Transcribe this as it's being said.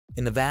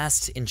In the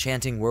vast,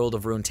 enchanting world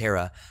of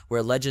Runeterra,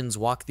 where legends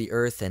walk the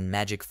earth and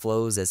magic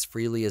flows as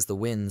freely as the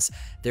winds,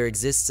 there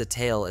exists a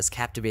tale as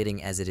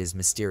captivating as it is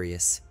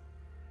mysterious.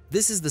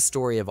 This is the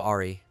story of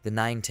Ahri, the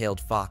nine-tailed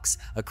fox,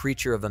 a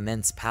creature of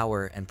immense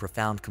power and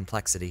profound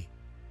complexity.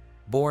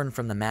 Born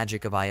from the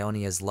magic of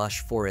Ionia's lush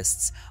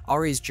forests,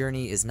 Ahri's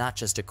journey is not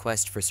just a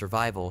quest for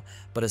survival,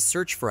 but a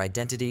search for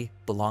identity,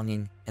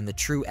 belonging, and the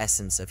true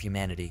essence of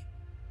humanity.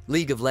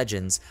 League of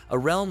Legends, a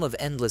realm of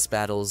endless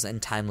battles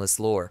and timeless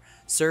lore,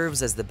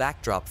 serves as the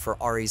backdrop for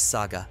Ahri's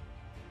saga.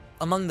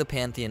 Among the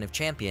pantheon of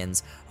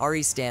champions,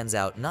 Ahri stands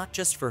out not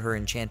just for her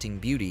enchanting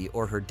beauty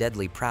or her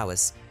deadly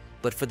prowess,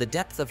 but for the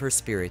depth of her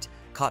spirit,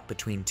 caught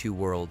between two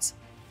worlds.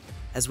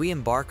 As we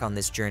embark on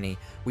this journey,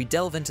 we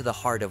delve into the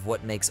heart of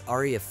what makes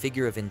Ahri a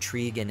figure of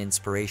intrigue and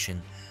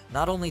inspiration,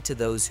 not only to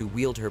those who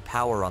wield her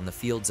power on the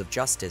fields of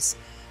justice,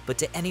 but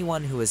to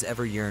anyone who has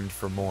ever yearned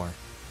for more.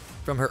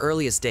 From her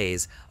earliest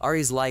days,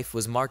 Ahri's life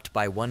was marked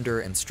by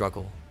wonder and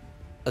struggle.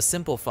 A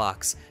simple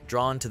fox,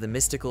 drawn to the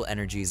mystical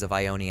energies of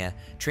Ionia,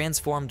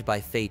 transformed by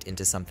fate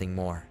into something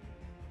more.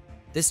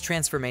 This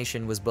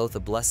transformation was both a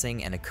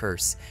blessing and a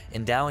curse,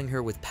 endowing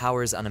her with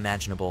powers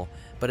unimaginable,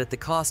 but at the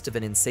cost of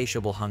an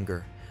insatiable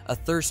hunger, a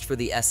thirst for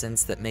the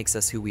essence that makes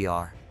us who we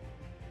are.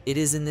 It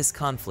is in this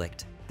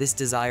conflict, this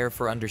desire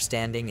for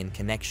understanding and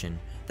connection,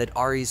 that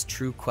Ahri's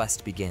true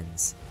quest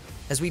begins.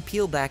 As we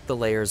peel back the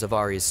layers of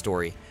Ahri's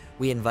story,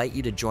 we invite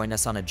you to join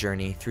us on a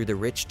journey through the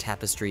rich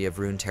tapestry of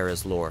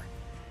Runeterra's lore.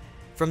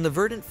 From the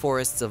verdant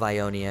forests of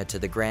Ionia to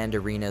the grand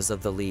arenas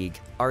of the League,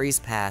 Ahri's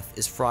path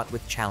is fraught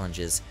with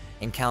challenges,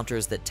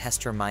 encounters that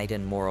test her might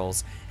and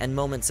morals, and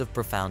moments of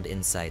profound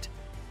insight.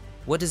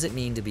 What does it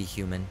mean to be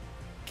human?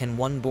 Can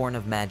one born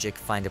of magic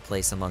find a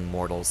place among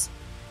mortals?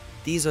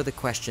 These are the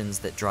questions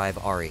that drive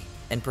Ahri,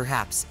 and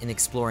perhaps, in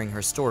exploring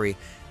her story,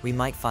 we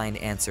might find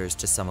answers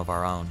to some of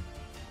our own.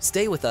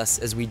 Stay with us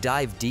as we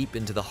dive deep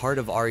into the heart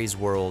of Ahri's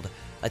world,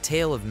 a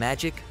tale of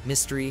magic,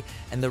 mystery,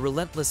 and the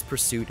relentless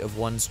pursuit of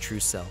one's true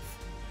self.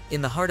 In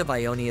the heart of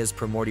Ionia's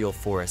primordial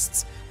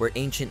forests, where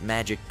ancient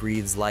magic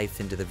breathes life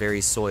into the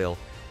very soil,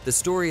 the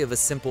story of a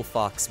simple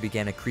fox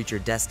began a creature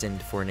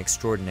destined for an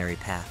extraordinary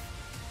path.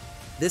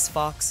 This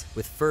fox,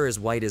 with fur as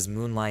white as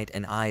moonlight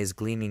and eyes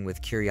gleaming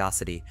with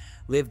curiosity,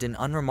 lived an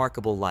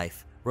unremarkable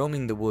life,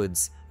 roaming the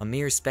woods, a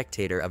mere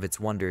spectator of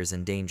its wonders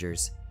and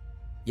dangers.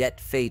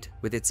 Yet fate,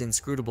 with its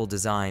inscrutable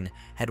design,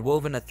 had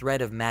woven a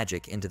thread of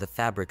magic into the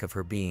fabric of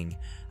her being,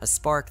 a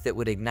spark that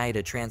would ignite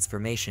a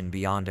transformation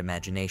beyond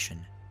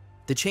imagination.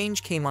 The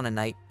change came on a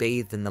night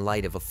bathed in the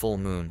light of a full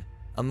moon,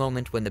 a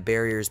moment when the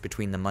barriers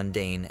between the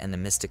mundane and the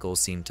mystical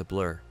seemed to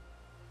blur.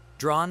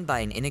 Drawn by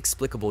an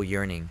inexplicable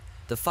yearning,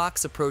 the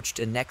fox approached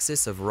a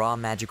nexus of raw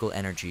magical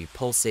energy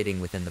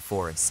pulsating within the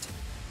forest.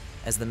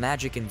 As the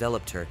magic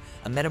enveloped her,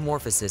 a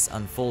metamorphosis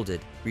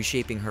unfolded,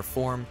 reshaping her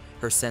form,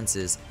 her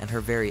senses, and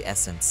her very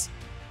essence.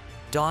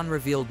 Dawn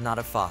revealed not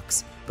a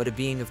fox, but a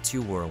being of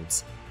two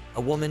worlds.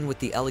 A woman with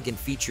the elegant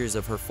features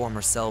of her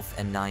former self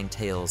and 9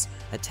 tails,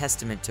 a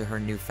testament to her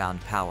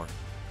newfound power.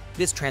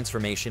 This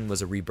transformation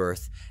was a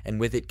rebirth, and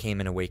with it came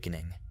an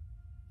awakening.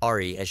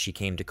 Ahri, as she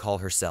came to call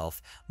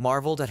herself,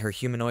 marveled at her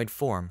humanoid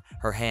form,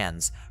 her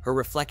hands, her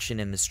reflection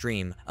in the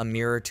stream, a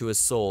mirror to a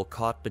soul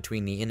caught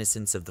between the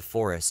innocence of the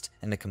forest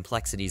and the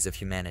complexities of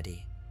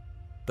humanity.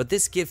 But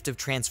this gift of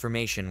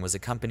transformation was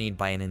accompanied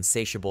by an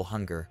insatiable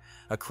hunger,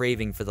 a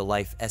craving for the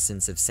life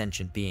essence of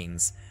sentient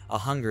beings, a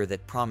hunger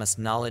that promised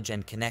knowledge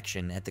and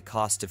connection at the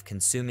cost of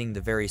consuming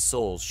the very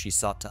souls she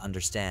sought to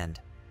understand.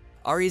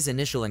 Ahri's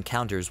initial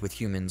encounters with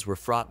humans were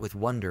fraught with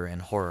wonder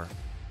and horror.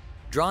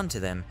 Drawn to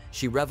them,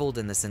 she reveled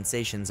in the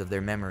sensations of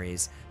their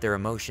memories, their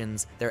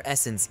emotions, their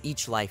essence,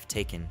 each life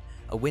taken,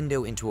 a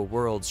window into a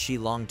world she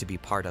longed to be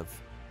part of.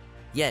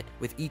 Yet,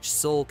 with each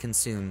soul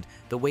consumed,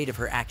 the weight of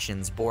her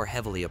actions bore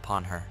heavily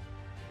upon her.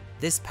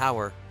 This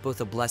power,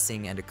 both a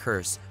blessing and a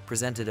curse,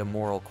 presented a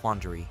moral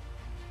quandary.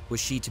 Was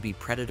she to be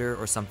predator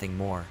or something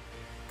more?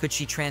 Could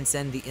she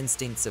transcend the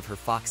instincts of her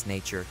fox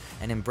nature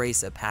and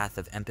embrace a path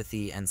of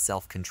empathy and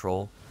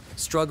self-control?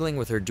 Struggling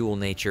with her dual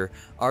nature,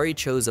 Ahri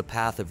chose a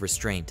path of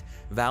restraint,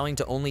 vowing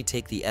to only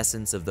take the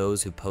essence of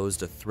those who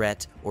posed a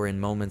threat or in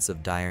moments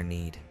of dire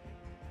need.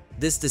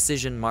 This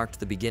decision marked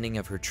the beginning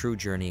of her true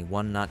journey,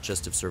 one not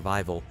just of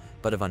survival,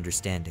 but of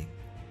understanding.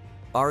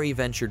 Ahri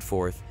ventured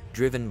forth,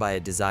 driven by a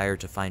desire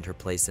to find her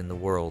place in the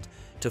world,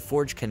 to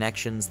forge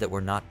connections that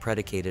were not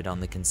predicated on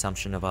the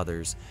consumption of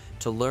others,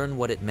 to learn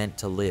what it meant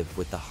to live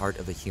with the heart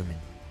of a human.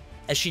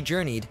 As she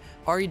journeyed,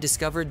 Ahri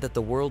discovered that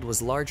the world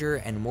was larger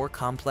and more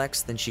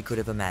complex than she could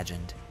have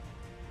imagined.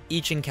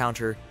 Each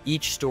encounter,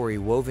 each story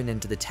woven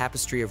into the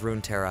tapestry of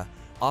Runeterra,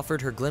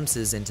 offered her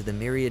glimpses into the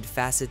myriad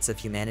facets of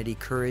humanity: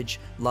 courage,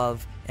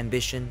 love,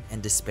 ambition,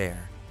 and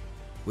despair.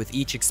 With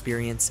each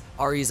experience,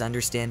 Ahri's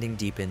understanding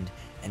deepened,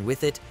 and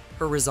with it,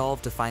 her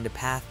resolve to find a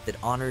path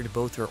that honored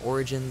both her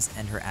origins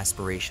and her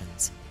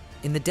aspirations.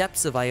 In the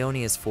depths of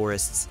Ionia's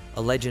forests,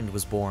 a legend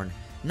was born,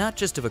 not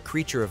just of a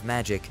creature of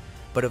magic,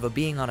 but of a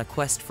being on a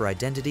quest for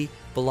identity,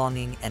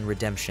 belonging, and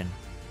redemption.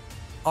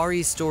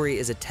 Ahri's story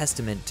is a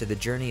testament to the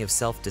journey of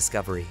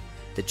self-discovery,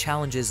 the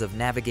challenges of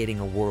navigating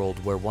a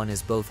world where one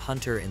is both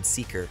hunter and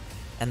seeker,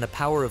 and the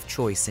power of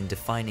choice in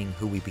defining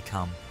who we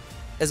become.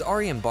 As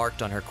Ahri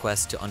embarked on her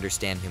quest to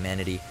understand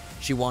humanity,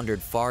 she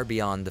wandered far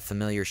beyond the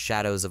familiar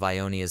shadows of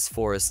Ionia's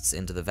forests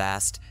into the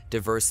vast,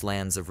 diverse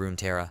lands of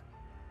Runeterra.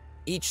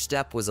 Each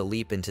step was a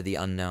leap into the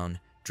unknown,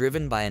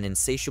 driven by an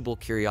insatiable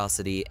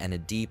curiosity and a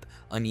deep,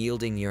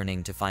 unyielding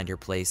yearning to find her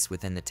place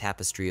within the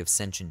tapestry of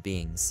sentient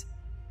beings.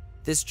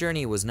 This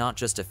journey was not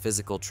just a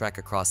physical trek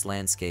across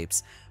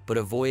landscapes, but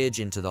a voyage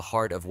into the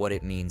heart of what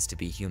it means to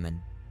be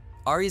human.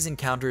 Ahri's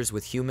encounters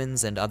with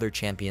humans and other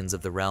champions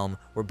of the realm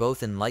were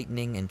both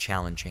enlightening and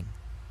challenging.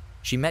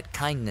 She met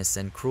kindness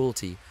and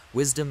cruelty,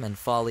 wisdom and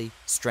folly,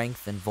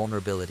 strength and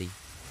vulnerability.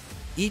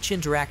 Each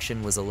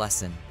interaction was a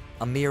lesson,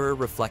 a mirror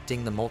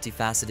reflecting the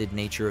multifaceted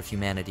nature of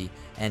humanity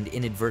and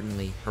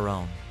inadvertently her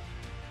own.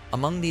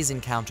 Among these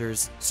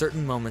encounters,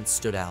 certain moments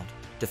stood out,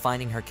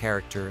 defining her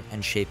character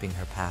and shaping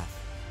her path.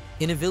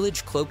 In a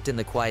village cloaked in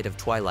the quiet of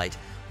twilight,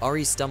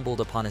 Ahri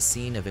stumbled upon a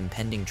scene of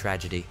impending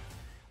tragedy.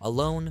 A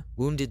lone,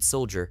 wounded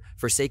soldier,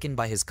 forsaken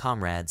by his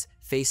comrades,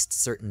 faced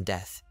certain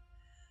death.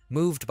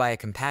 Moved by a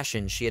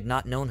compassion she had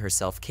not known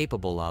herself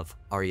capable of,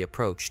 Ahri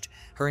approached,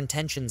 her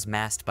intentions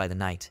masked by the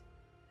night.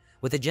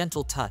 With a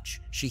gentle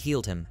touch, she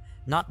healed him,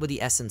 not with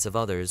the essence of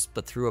others,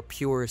 but through a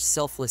pure,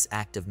 selfless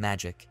act of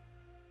magic.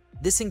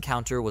 This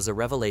encounter was a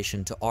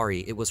revelation to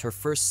Ahri. It was her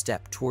first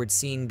step toward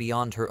seeing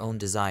beyond her own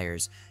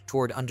desires,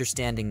 toward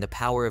understanding the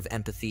power of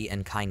empathy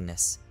and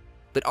kindness.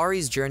 But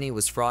Ahri's journey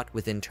was fraught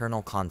with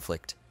internal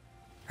conflict.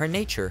 Her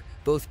nature,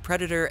 both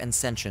predator and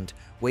sentient,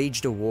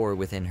 waged a war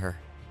within her.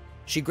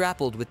 She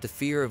grappled with the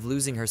fear of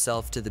losing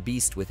herself to the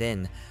beast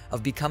within,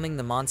 of becoming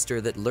the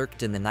monster that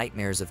lurked in the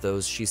nightmares of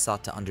those she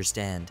sought to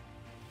understand.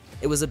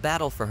 It was a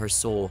battle for her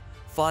soul,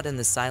 fought in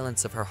the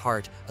silence of her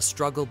heart, a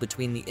struggle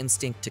between the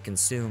instinct to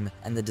consume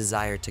and the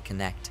desire to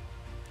connect.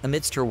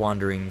 Amidst her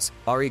wanderings,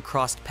 Ahri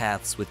crossed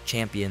paths with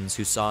champions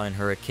who saw in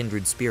her a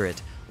kindred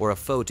spirit or a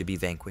foe to be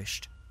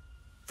vanquished.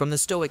 From the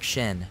stoic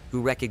Chaîne,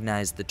 who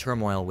recognized the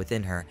turmoil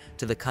within her,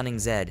 to the cunning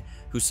Zed,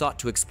 who sought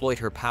to exploit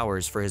her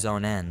powers for his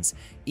own ends,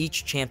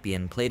 each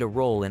champion played a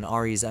role in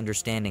Ahri's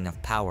understanding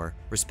of power,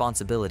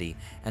 responsibility,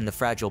 and the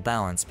fragile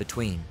balance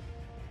between.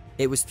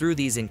 It was through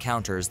these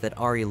encounters that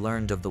Ahri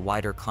learned of the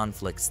wider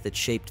conflicts that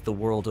shaped the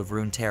world of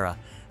Runeterra,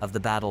 of the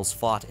battles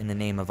fought in the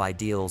name of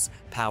ideals,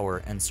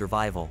 power, and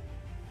survival.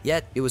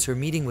 Yet, it was her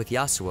meeting with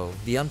Yasuo,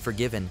 the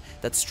Unforgiven,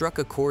 that struck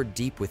a chord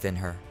deep within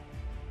her.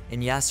 In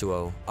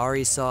Yasuo,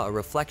 Ahri saw a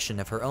reflection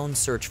of her own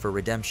search for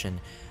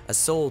redemption, a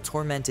soul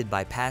tormented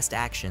by past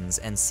actions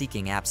and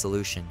seeking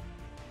absolution.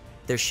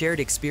 Their shared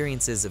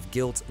experiences of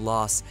guilt,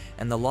 loss,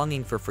 and the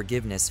longing for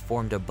forgiveness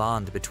formed a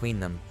bond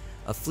between them,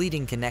 a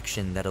fleeting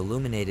connection that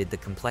illuminated the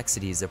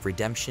complexities of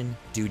redemption,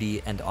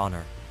 duty, and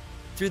honor.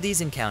 Through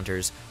these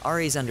encounters,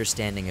 Ahri's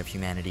understanding of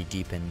humanity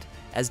deepened,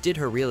 as did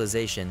her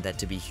realization that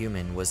to be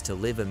human was to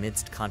live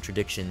amidst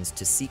contradictions,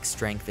 to seek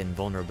strength in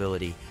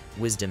vulnerability,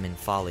 wisdom in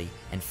folly,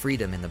 and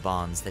freedom in the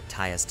bonds that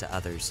tie us to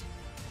others.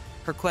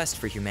 Her quest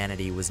for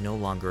humanity was no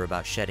longer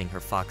about shedding her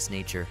fox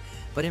nature,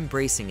 but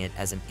embracing it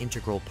as an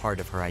integral part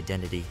of her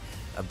identity,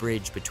 a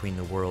bridge between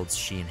the worlds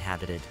she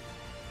inhabited.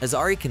 As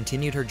Ahri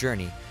continued her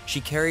journey, she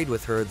carried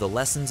with her the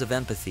lessons of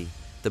empathy,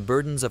 the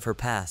burdens of her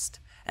past,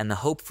 and the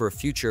hope for a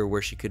future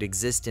where she could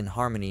exist in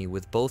harmony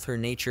with both her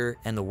nature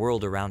and the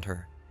world around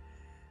her.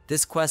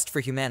 This quest for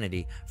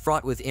humanity,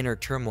 fraught with inner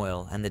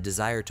turmoil and the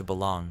desire to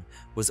belong,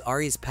 was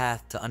Ahri's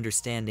path to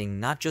understanding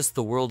not just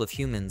the world of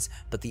humans,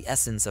 but the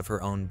essence of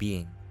her own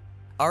being.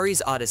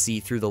 Ahri's odyssey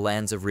through the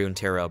lands of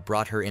Runeterra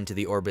brought her into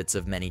the orbits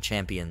of many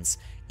champions,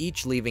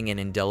 each leaving an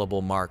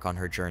indelible mark on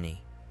her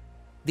journey.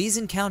 These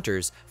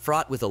encounters,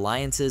 fraught with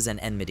alliances and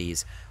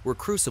enmities, were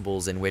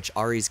crucibles in which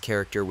Ahri's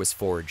character was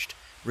forged,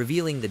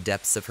 revealing the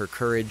depths of her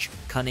courage,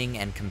 cunning,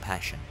 and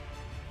compassion.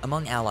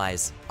 Among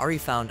allies, Ahri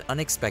found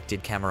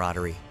unexpected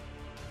camaraderie.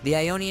 The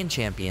Ionian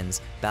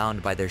champions,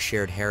 bound by their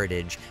shared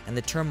heritage and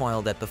the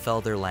turmoil that befell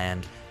their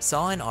land,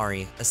 saw in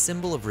Ahri a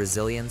symbol of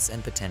resilience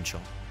and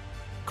potential.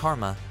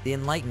 Karma, the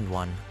Enlightened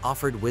One,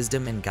 offered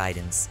wisdom and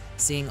guidance,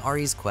 seeing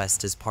Ahri's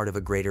quest as part of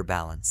a greater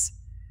balance.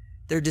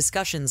 Their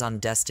discussions on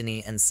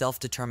destiny and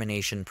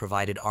self-determination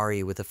provided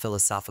Ahri with a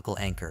philosophical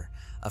anchor,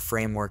 a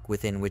framework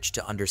within which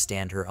to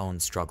understand her own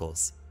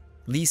struggles.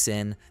 Lee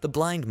Sin, the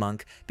blind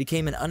monk,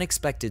 became an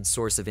unexpected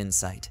source of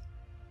insight.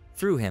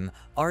 Through him,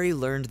 Ahri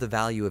learned the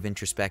value of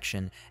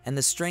introspection and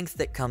the strength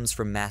that comes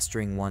from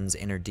mastering one's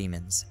inner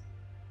demons.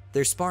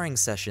 Their sparring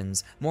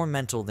sessions, more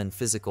mental than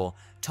physical,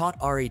 taught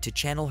Ahri to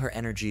channel her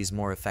energies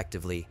more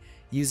effectively,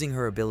 using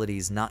her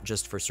abilities not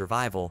just for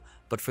survival,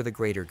 but for the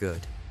greater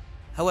good.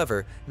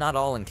 However, not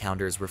all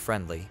encounters were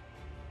friendly.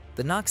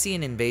 The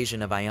Noxian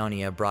invasion of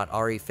Ionia brought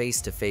Ahri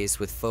face to face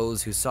with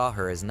foes who saw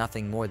her as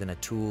nothing more than a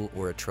tool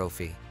or a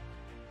trophy.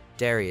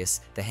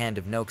 Darius, the Hand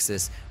of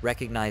Noxus,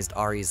 recognized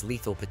Ahri's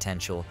lethal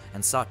potential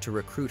and sought to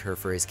recruit her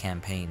for his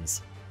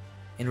campaigns.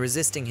 In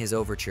resisting his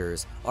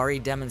overtures,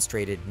 Ahri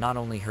demonstrated not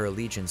only her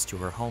allegiance to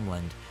her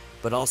homeland,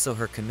 but also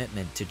her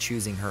commitment to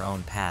choosing her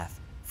own path,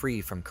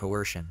 free from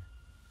coercion.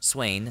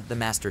 Swain, the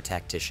master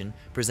tactician,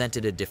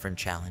 presented a different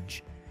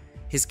challenge.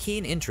 His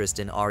keen interest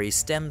in Ahri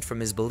stemmed from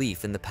his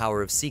belief in the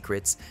power of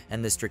secrets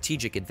and the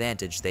strategic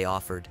advantage they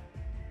offered.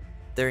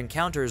 Their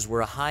encounters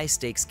were a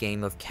high-stakes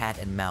game of cat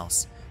and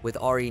mouse, with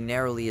Ahri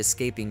narrowly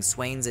escaping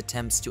Swain's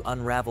attempts to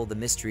unravel the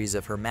mysteries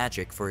of her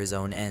magic for his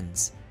own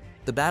ends.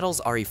 The battles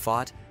Ahri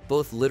fought,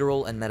 both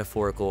literal and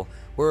metaphorical,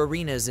 were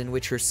arenas in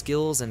which her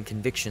skills and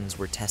convictions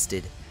were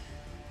tested.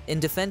 In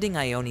defending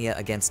Ionia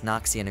against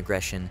Noxian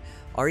aggression,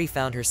 Ahri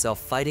found herself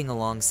fighting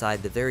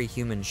alongside the very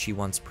humans she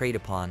once preyed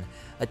upon,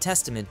 a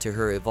testament to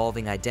her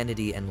evolving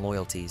identity and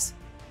loyalties.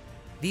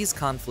 These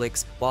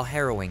conflicts, while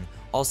harrowing,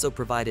 also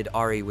provided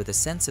Ahri with a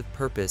sense of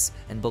purpose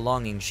and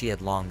belonging she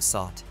had long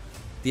sought.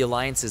 The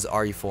alliances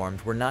Ahri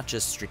formed were not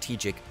just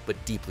strategic,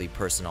 but deeply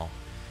personal.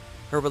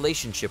 Her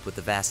relationship with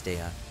the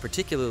Vastea,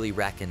 particularly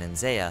Rakan and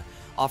Zaya,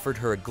 offered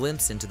her a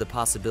glimpse into the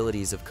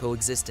possibilities of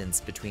coexistence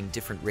between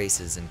different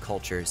races and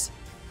cultures.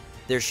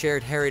 Their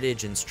shared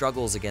heritage and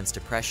struggles against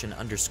oppression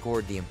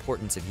underscored the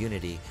importance of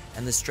unity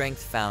and the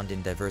strength found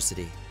in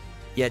diversity.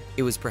 Yet,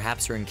 it was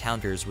perhaps her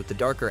encounters with the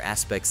darker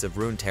aspects of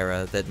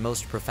Runeterra that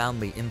most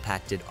profoundly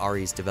impacted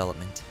Ahri's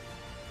development.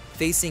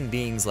 Facing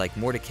beings like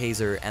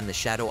Mordekaiser and the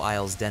Shadow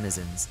Isle's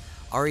denizens,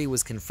 Ahri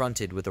was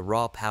confronted with the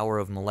raw power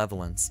of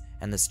malevolence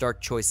and the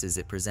stark choices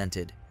it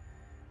presented.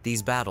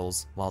 These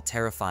battles, while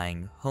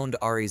terrifying, honed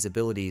Ahri's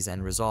abilities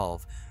and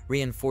resolve,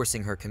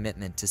 reinforcing her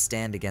commitment to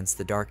stand against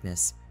the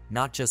darkness,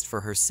 not just for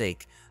her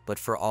sake, but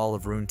for all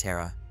of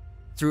Runeterra.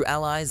 Through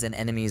allies and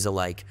enemies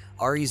alike,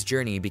 Ahri's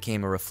journey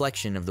became a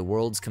reflection of the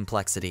world's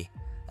complexity,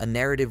 a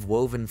narrative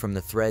woven from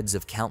the threads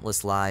of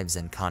countless lives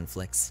and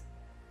conflicts.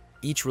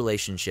 Each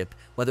relationship,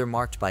 whether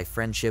marked by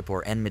friendship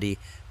or enmity,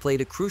 played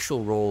a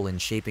crucial role in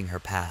shaping her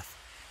path,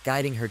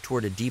 guiding her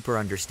toward a deeper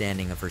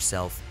understanding of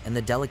herself and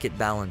the delicate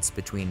balance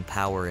between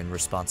power and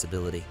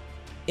responsibility.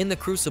 In the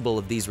crucible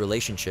of these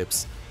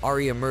relationships,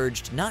 Ahri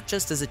emerged not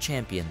just as a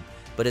champion,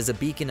 but as a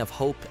beacon of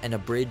hope and a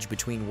bridge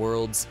between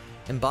worlds,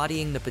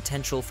 embodying the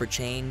potential for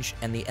change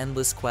and the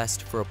endless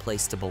quest for a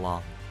place to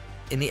belong.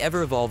 In the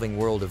ever-evolving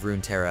world of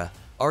Runeterra,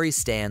 Ahri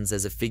stands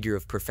as a figure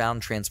of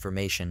profound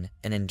transformation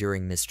and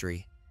enduring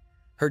mystery.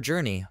 Her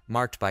journey,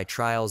 marked by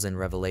trials and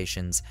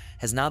revelations,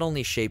 has not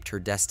only shaped her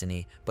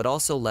destiny, but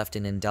also left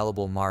an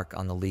indelible mark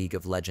on the League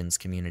of Legends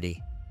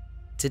community.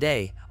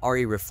 Today,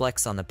 Ahri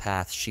reflects on the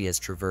path she has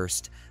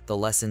traversed, the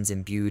lessons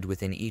imbued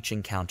within each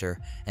encounter,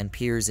 and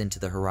peers into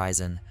the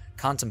horizon,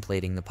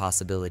 contemplating the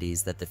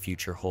possibilities that the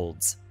future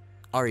holds.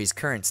 Ahri's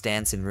current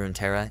stance in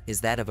Runeterra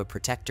is that of a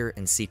protector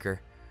and seeker.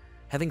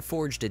 Having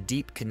forged a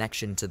deep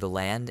connection to the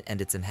land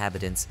and its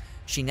inhabitants,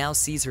 she now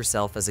sees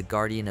herself as a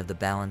guardian of the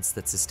balance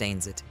that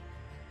sustains it.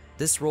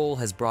 This role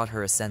has brought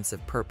her a sense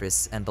of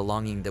purpose and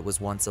belonging that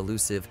was once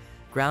elusive,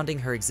 grounding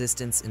her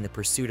existence in the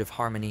pursuit of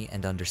harmony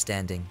and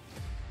understanding.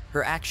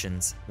 Her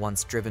actions,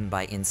 once driven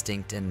by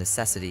instinct and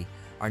necessity,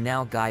 are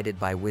now guided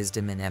by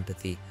wisdom and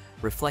empathy,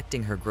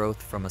 reflecting her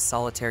growth from a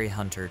solitary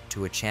hunter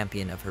to a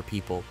champion of her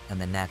people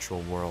and the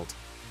natural world.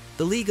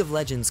 The League of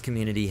Legends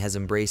community has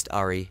embraced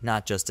Ahri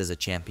not just as a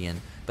champion,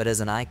 but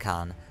as an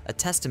icon, a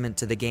testament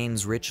to the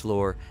game's rich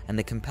lore and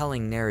the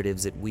compelling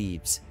narratives it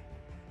weaves.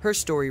 Her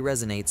story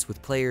resonates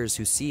with players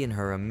who see in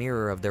her a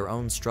mirror of their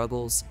own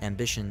struggles,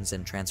 ambitions,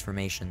 and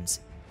transformations.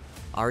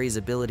 Ahri's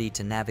ability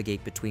to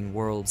navigate between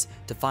worlds,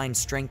 to find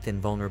strength in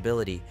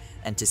vulnerability,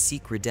 and to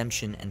seek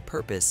redemption and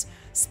purpose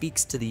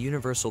speaks to the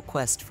universal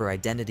quest for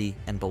identity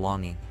and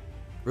belonging.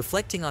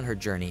 Reflecting on her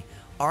journey,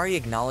 Ahri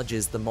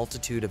acknowledges the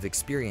multitude of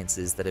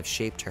experiences that have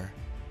shaped her.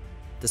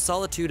 The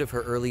solitude of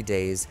her early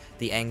days,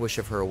 the anguish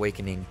of her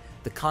awakening,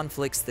 the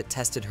conflicts that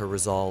tested her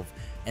resolve,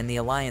 and the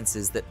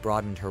alliances that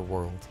broadened her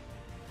world.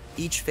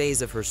 Each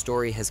phase of her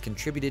story has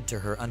contributed to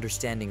her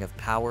understanding of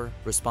power,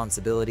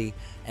 responsibility,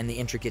 and the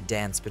intricate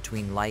dance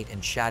between light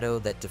and shadow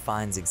that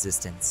defines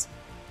existence.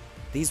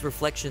 These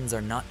reflections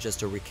are not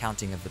just a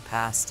recounting of the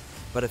past,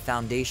 but a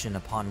foundation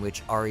upon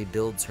which Ahri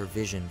builds her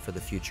vision for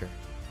the future.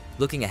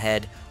 Looking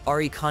ahead,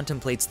 Ahri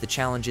contemplates the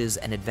challenges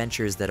and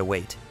adventures that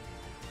await.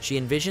 She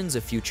envisions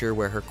a future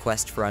where her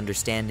quest for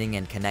understanding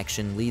and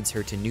connection leads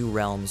her to new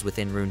realms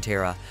within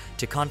Runeterra,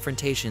 to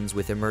confrontations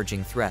with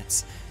emerging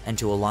threats, and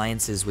to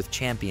alliances with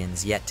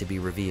champions yet to be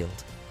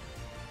revealed.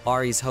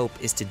 Ahri's hope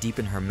is to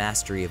deepen her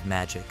mastery of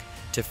magic,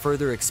 to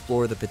further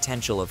explore the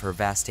potential of her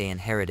Vastean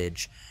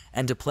heritage,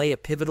 and to play a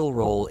pivotal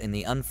role in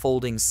the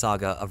unfolding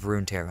saga of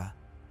Runeterra.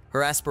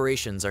 Her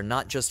aspirations are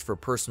not just for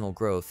personal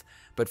growth,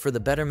 but for the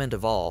betterment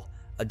of all,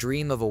 a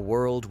dream of a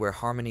world where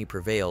harmony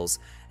prevails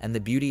and the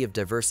beauty of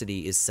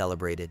diversity is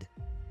celebrated.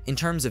 In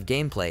terms of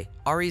gameplay,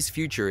 Ahri's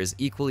future is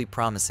equally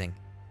promising.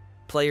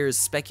 Players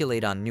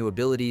speculate on new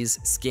abilities,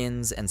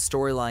 skins, and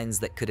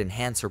storylines that could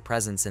enhance her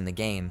presence in the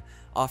game,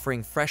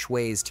 offering fresh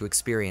ways to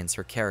experience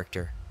her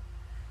character.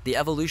 The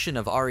evolution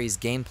of Ahri's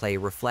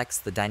gameplay reflects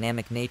the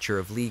dynamic nature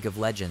of League of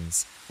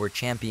Legends, where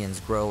champions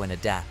grow and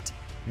adapt,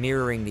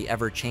 mirroring the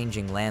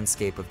ever-changing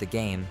landscape of the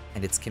game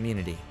and its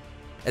community.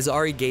 As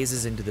Ahri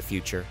gazes into the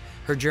future,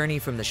 Her journey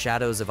from the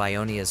shadows of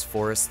Ionia's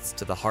forests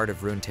to the heart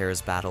of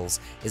Runeterra's battles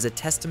is a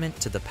testament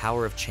to the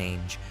power of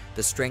change,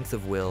 the strength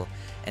of will,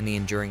 and the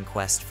enduring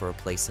quest for a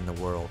place in the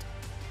world.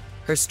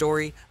 Her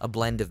story, a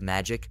blend of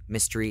magic,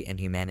 mystery, and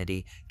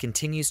humanity,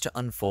 continues to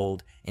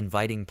unfold,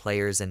 inviting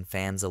players and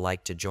fans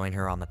alike to join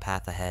her on the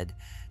path ahead,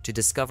 to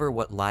discover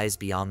what lies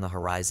beyond the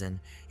horizon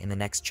in the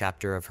next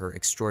chapter of her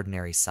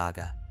extraordinary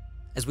saga.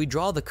 As we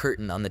draw the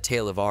curtain on the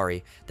tale of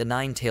Ahri, the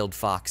nine-tailed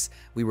fox,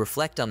 we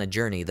reflect on a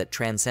journey that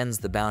transcends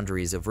the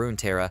boundaries of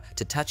Runeterra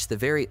to touch the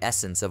very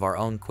essence of our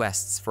own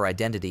quests for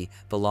identity,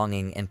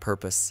 belonging, and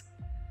purpose.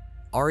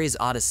 Ahri's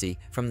odyssey,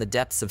 from the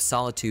depths of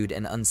solitude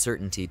and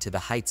uncertainty to the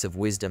heights of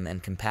wisdom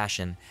and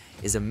compassion,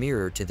 is a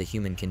mirror to the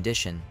human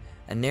condition,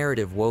 a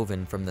narrative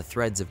woven from the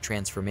threads of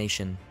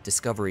transformation,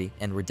 discovery,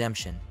 and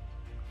redemption.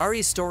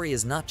 Ahri's story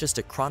is not just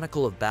a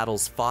chronicle of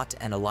battles fought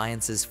and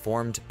alliances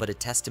formed, but a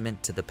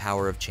testament to the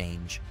power of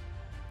change.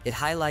 It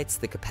highlights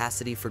the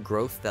capacity for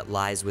growth that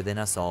lies within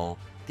us all,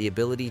 the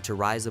ability to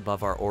rise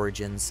above our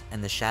origins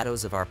and the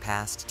shadows of our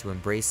past to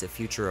embrace a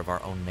future of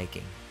our own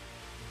making.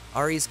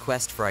 Ahri's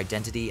quest for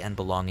identity and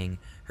belonging,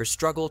 her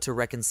struggle to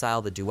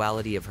reconcile the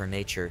duality of her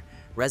nature,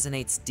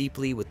 resonates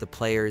deeply with the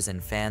players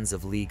and fans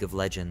of League of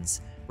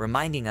Legends,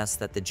 reminding us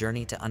that the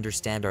journey to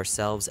understand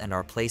ourselves and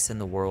our place in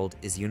the world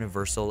is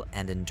universal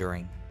and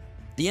enduring.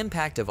 The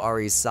impact of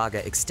Ahri's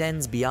saga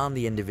extends beyond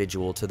the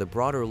individual to the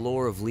broader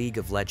lore of League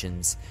of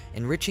Legends,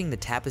 enriching the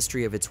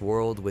tapestry of its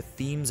world with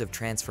themes of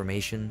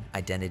transformation,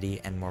 identity,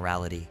 and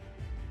morality.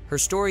 Her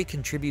story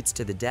contributes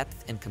to the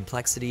depth and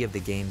complexity of the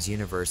game's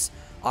universe,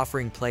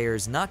 offering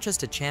players not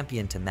just a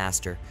champion to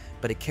master,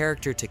 but a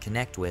character to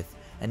connect with,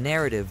 a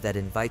narrative that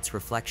invites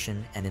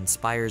reflection and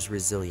inspires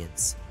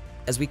resilience.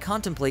 As we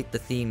contemplate the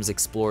themes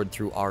explored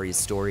through Ahri's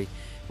story,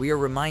 we are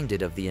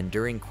reminded of the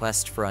enduring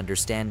quest for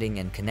understanding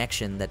and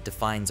connection that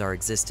defines our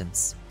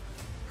existence.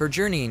 Her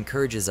journey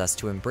encourages us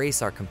to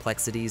embrace our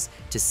complexities,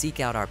 to seek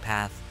out our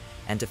path,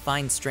 and to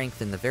find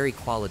strength in the very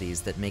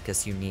qualities that make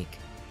us unique.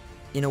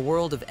 In a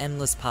world of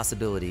endless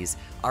possibilities,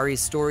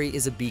 Ahri's story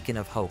is a beacon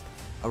of hope,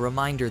 a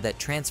reminder that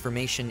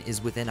transformation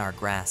is within our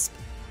grasp,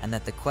 and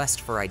that the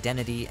quest for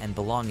identity and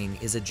belonging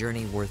is a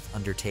journey worth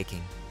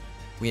undertaking.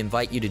 We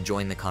invite you to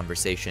join the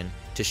conversation,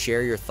 to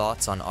share your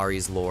thoughts on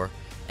Ahri's lore,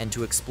 and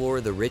to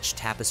explore the rich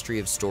tapestry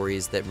of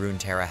stories that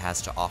Runeterra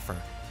has to offer.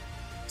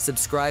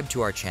 Subscribe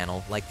to our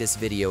channel, like this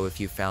video if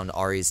you found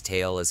Ahri's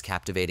tale as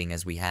captivating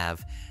as we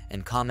have,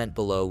 and comment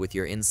below with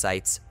your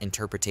insights,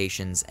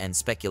 interpretations, and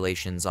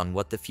speculations on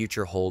what the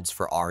future holds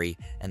for Ahri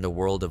and the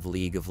world of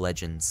League of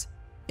Legends.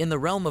 In the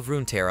realm of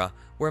Runeterra,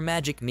 where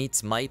magic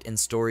meets might and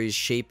stories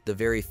shape the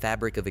very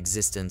fabric of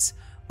existence,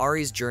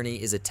 Ahri's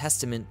journey is a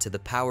testament to the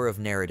power of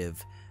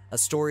narrative, a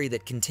story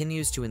that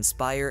continues to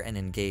inspire and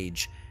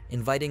engage,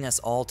 inviting us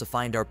all to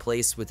find our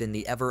place within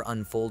the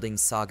ever-unfolding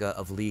saga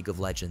of League of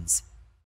Legends.